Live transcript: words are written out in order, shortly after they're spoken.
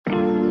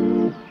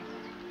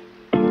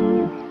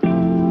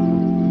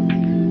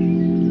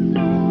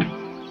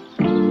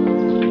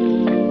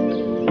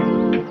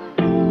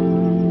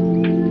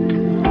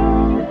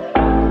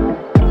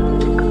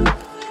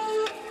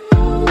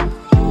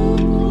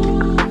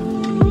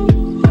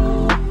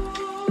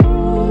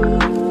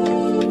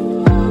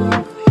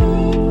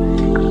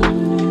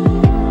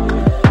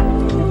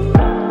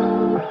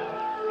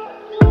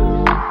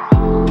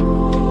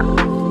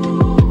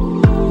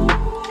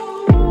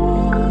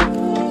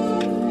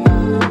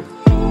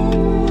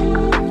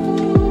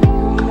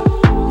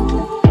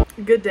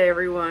Good day,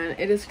 everyone.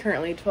 It is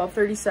currently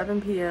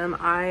 12:37 p.m.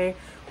 I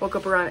woke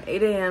up around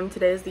 8 a.m.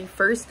 Today is the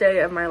first day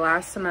of my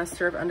last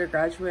semester of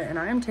undergraduate, and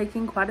I am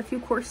taking quite a few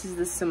courses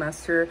this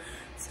semester.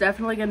 It's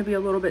definitely going to be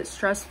a little bit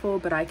stressful,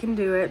 but I can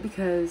do it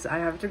because I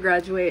have to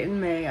graduate in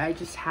May. I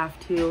just have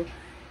to.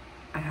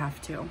 I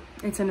have to.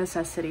 It's a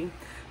necessity.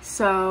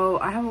 So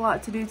I have a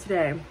lot to do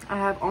today. I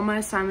have all my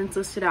assignments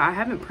listed out. I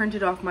haven't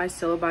printed off my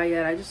syllabi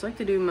yet. I just like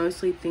to do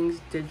mostly things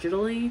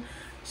digitally.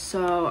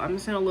 So I'm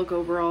just gonna look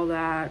over all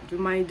that, do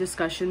my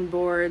discussion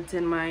boards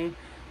and my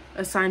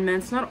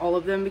assignments, not all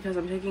of them because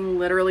I'm taking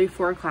literally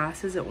 4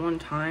 classes at one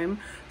time.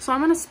 So I'm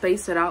gonna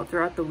space it out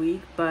throughout the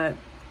week, but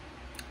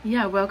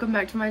yeah, welcome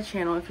back to my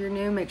channel. If you're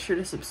new, make sure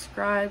to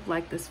subscribe,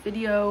 like this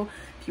video.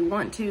 If you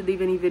want to,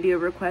 leave any video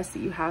requests that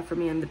you have for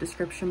me in the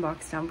description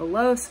box down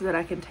below so that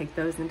I can take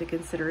those into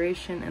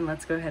consideration, and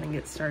let's go ahead and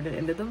get started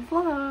into the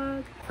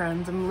vlog.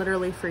 Friends, I'm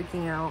literally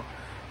freaking out.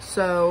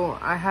 So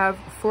I have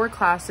 4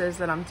 classes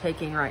that I'm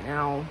taking right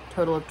now,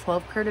 total of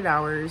 12 credit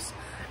hours,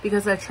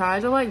 because I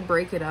tried to like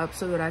break it up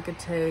so that I could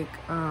take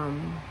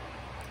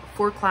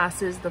 4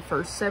 classes the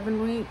first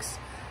 7 weeks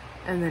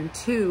and then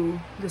 2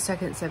 the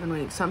second 7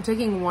 weeks. So I'm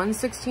taking 1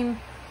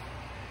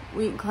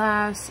 16-week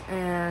class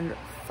and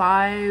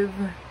 5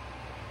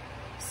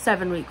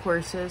 7-week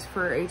courses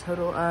for a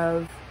total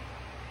of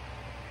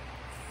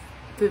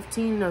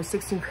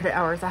 16 credit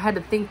hours. I had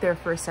to think there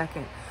for a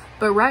second.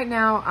 But right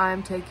now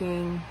I'm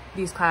taking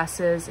these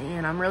classes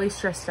and I'm really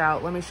stressed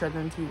out. Let me show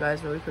them to you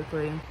guys really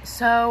quickly.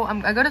 So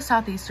I go to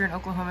Southeastern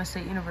Oklahoma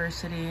State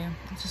University.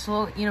 It's just a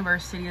little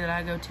university that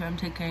I go to. I'm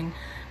taking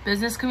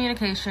business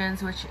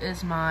communications, which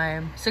is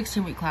my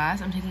 16-week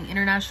class. I'm taking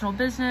international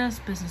business,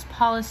 business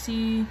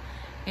policy,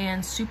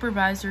 and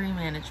supervisory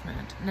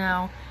management.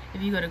 Now,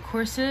 if you go to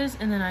courses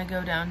and then I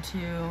go down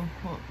to,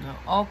 well, no,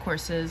 all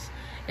courses,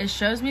 it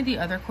shows me the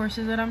other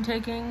courses that I'm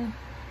taking.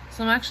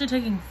 So I'm actually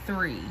taking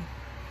 3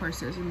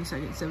 courses in the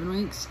second 7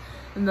 weeks,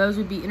 and those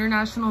would be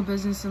international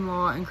business and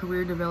law and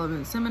career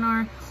development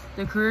seminar.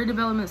 The career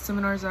development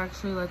seminar is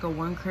actually like a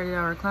 1 credit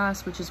hour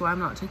class, which is why I'm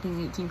not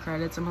taking 18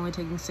 credits. I'm only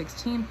taking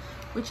 16,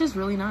 which is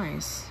really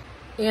nice.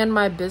 And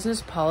my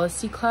business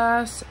policy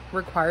class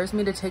requires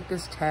me to take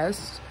this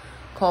test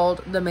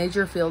called the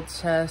Major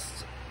Fields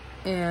Test,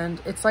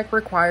 and it's like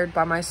required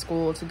by my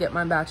school to get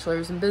my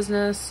bachelor's in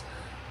business.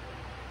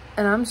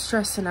 And I'm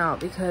stressing out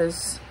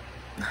because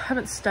I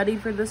haven't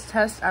studied for this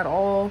test at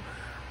all.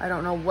 I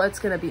don't know what's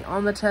going to be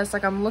on the test.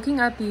 Like, I'm looking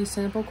at the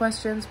sample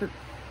questions, but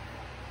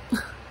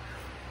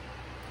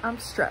I'm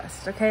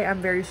stressed, okay?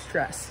 I'm very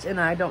stressed, and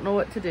I don't know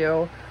what to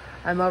do.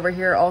 I'm over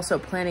here also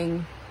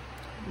planning,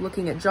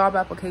 looking at job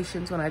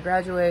applications when I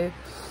graduate,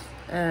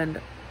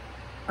 and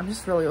I'm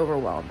just really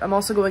overwhelmed. I'm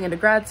also going into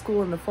grad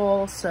school in the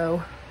fall,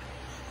 so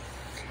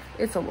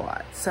it's a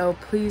lot. So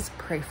please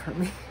pray for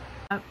me.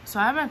 So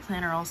I have my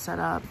planner all set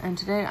up, and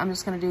today I'm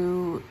just going to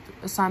do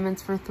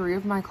assignments for 3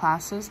 of my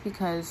classes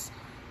because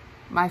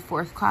my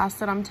 4th class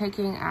that I'm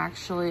taking,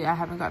 actually, I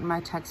haven't gotten my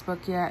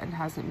textbook yet. It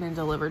hasn't been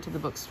delivered to the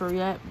bookstore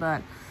yet,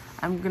 but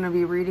I'm going to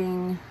be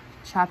reading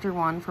chapter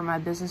 1 for my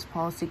business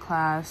policy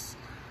class.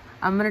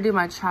 I'm going to do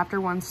my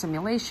chapter 1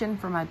 simulation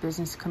for my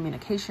business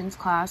communications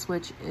class,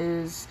 which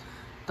is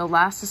the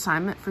last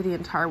assignment for the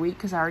entire week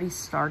because I already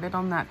started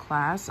on that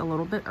class a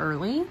little bit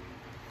early.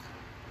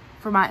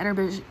 For my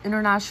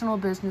international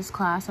business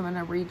class, I'm going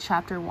to read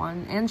chapter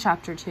 1 and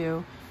chapter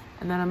 2.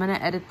 And then I'm going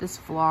to edit this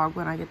vlog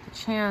when I get the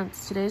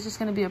chance. Today's just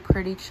going to be a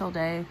pretty chill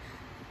day.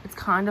 It's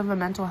kind of a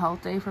mental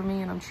health day for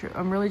me, and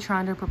I'm really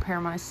trying to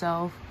prepare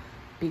myself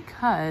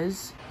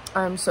because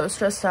I'm so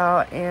stressed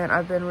out and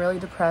I've been really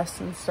depressed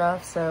and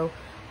stuff. So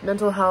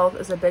mental health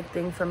is a big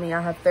thing for me.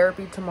 I have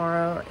therapy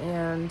tomorrow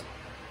and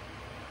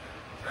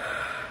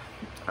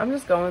I'm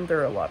just going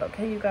through a lot,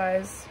 okay, you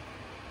guys?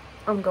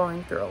 I'm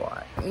going through a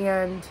lot.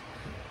 And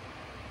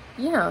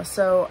yeah,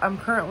 so I'm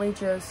currently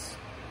just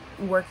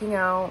working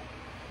out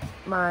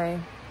my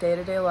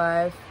day-to-day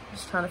life,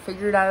 just trying to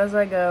figure it out as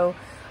I go.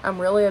 I'm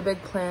really a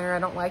big planner. I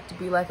don't like to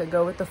be like a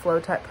go with the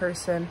flow type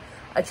person.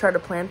 I try to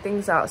plan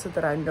things out so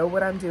that I know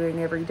what I'm doing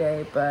every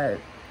day. But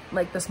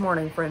like this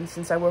morning, for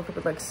instance, I woke up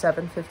at like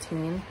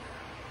 7:15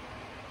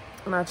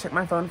 and I checked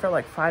my phone for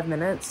like 5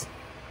 minutes.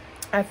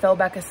 I fell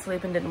back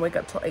asleep and didn't wake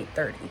up till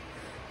 8:30.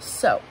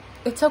 So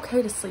it's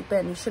okay to sleep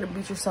in. You shouldn't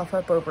beat yourself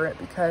up over it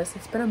because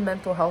it's been a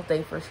mental health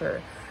day for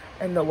sure.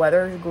 And the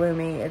weather is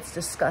gloomy. It's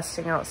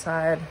disgusting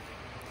outside.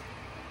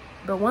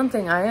 But one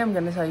thing I am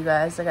going to tell you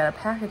guys, I got a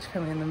package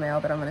coming in the mail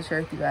that I'm going to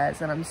share with you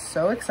guys, and I'm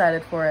so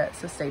excited for it,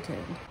 so stay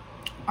tuned.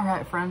 All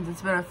right, friends,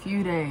 it's been a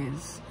few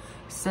days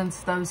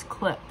since those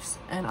clips,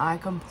 and I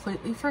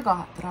completely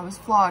forgot that I was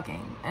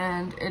vlogging,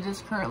 and it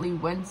is currently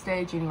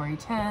Wednesday, January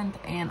 10th,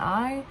 and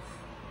I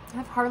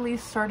have hardly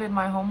started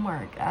my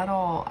homework at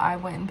all. I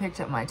went and picked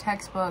up my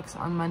textbooks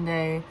on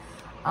Monday.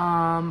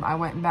 I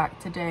went back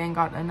today and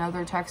got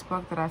another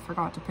textbook that I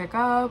forgot to pick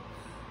up,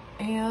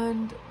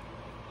 and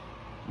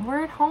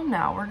we're at home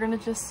now. We're gonna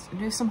just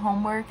do some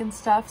homework and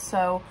stuff.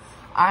 So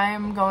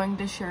I'm going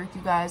to share with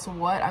you guys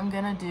what I'm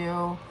gonna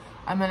do.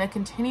 I'm gonna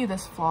continue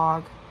this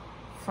vlog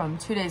from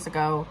 2 days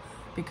ago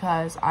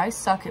because I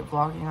suck at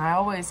vlogging. I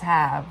always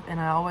have, and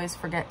I always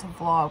forget to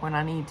vlog when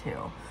I need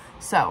to.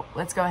 So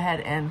let's go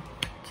ahead and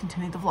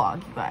continue the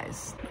vlog, you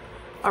guys.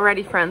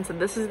 Alrighty, friends, so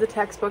this is the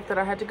textbook that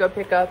I had to go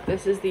pick up.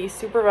 This is the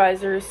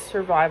Supervisor's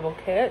Survival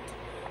Kit.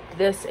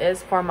 This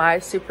is for my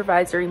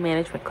supervisory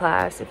management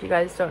class. If you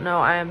guys don't know,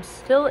 I am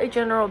still a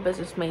general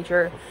business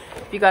major.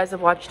 If you guys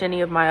have watched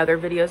any of my other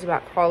videos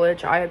about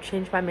college, I have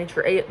changed my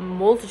major a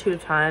multitude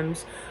of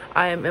times.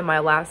 I am in my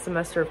last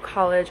semester of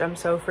college. I'm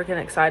so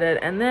freaking excited.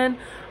 And then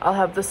I'll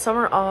have the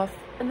summer off,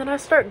 and then I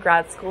start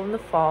grad school in the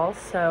fall.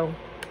 So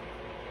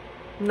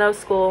no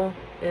school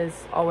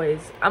is always,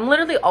 I'm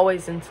literally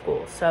always in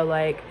school. So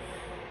like,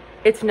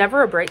 it's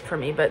never a break for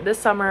me, but this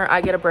summer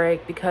I get a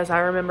break because I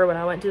remember when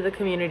I went to the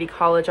community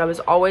college, I was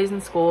always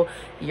in school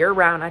year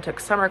round. I took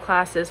summer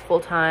classes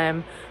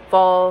full-time,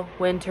 fall,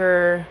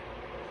 winter,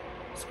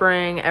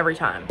 spring, every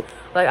time.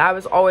 Like, I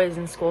was always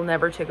in school,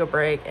 never took a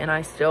break, and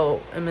I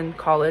still am in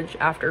college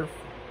after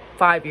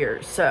 5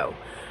 years. So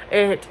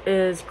it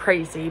is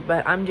crazy,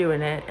 but I'm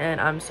doing it,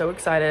 and I'm so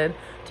excited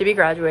to be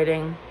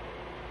graduating.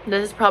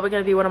 This is probably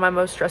going to be one of my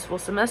most stressful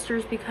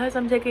semesters because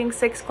I'm taking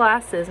 6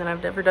 classes and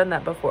I've never done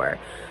that before.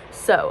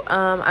 So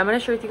I'm going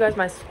to share with you guys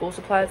my school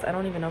supplies. I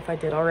don't even know if I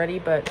did already,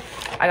 but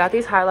I got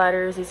these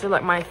highlighters. These are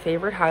like my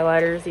favorite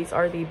highlighters. These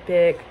are the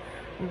big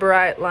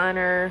bright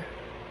liner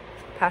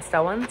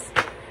pastel ones.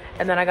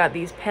 And then I got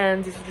these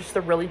pens. These are just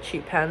the really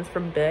cheap pens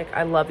from Bic.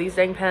 I love these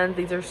dang pens.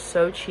 These are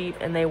so cheap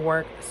and they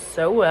work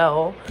so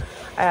well.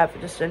 I have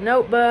just a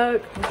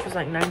notebook, which was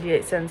like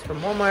 98 cents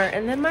from Walmart,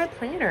 and then my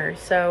planner.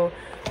 So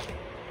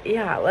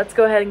yeah, let's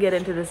go ahead and get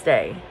into this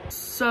day.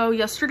 So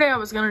yesterday I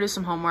was gonna do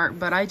some homework,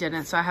 but I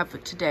didn't, so I have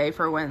it today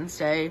for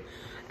Wednesday.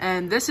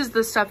 And this is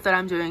the stuff that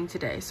I'm doing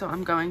today. So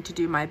I'm going to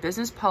do my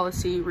business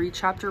policy, read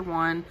chapter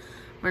 1. I'm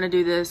gonna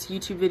do this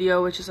YouTube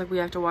video, which is like, we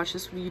have to watch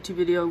this YouTube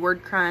video,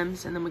 word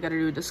crimes, and then we gotta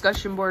do a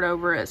discussion board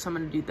over it, so I'm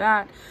gonna do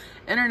that.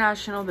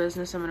 International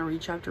business, I'm gonna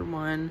read chapter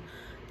 1.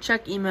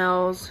 Check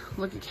emails,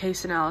 look at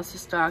case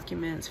analysis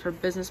documents for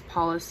business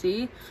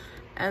policy,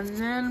 and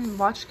then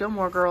watch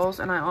Gilmore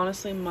Girls. And I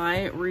honestly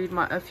might read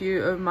a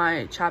few of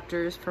my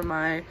chapters for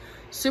my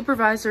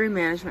supervisory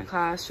management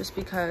class, just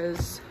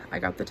because I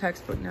got the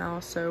textbook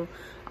now, so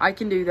I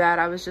can do that.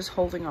 I was just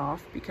holding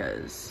off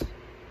because,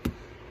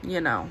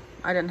 you know,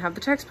 I didn't have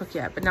the textbook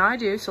yet, but now I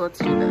do, so let's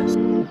do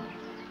this.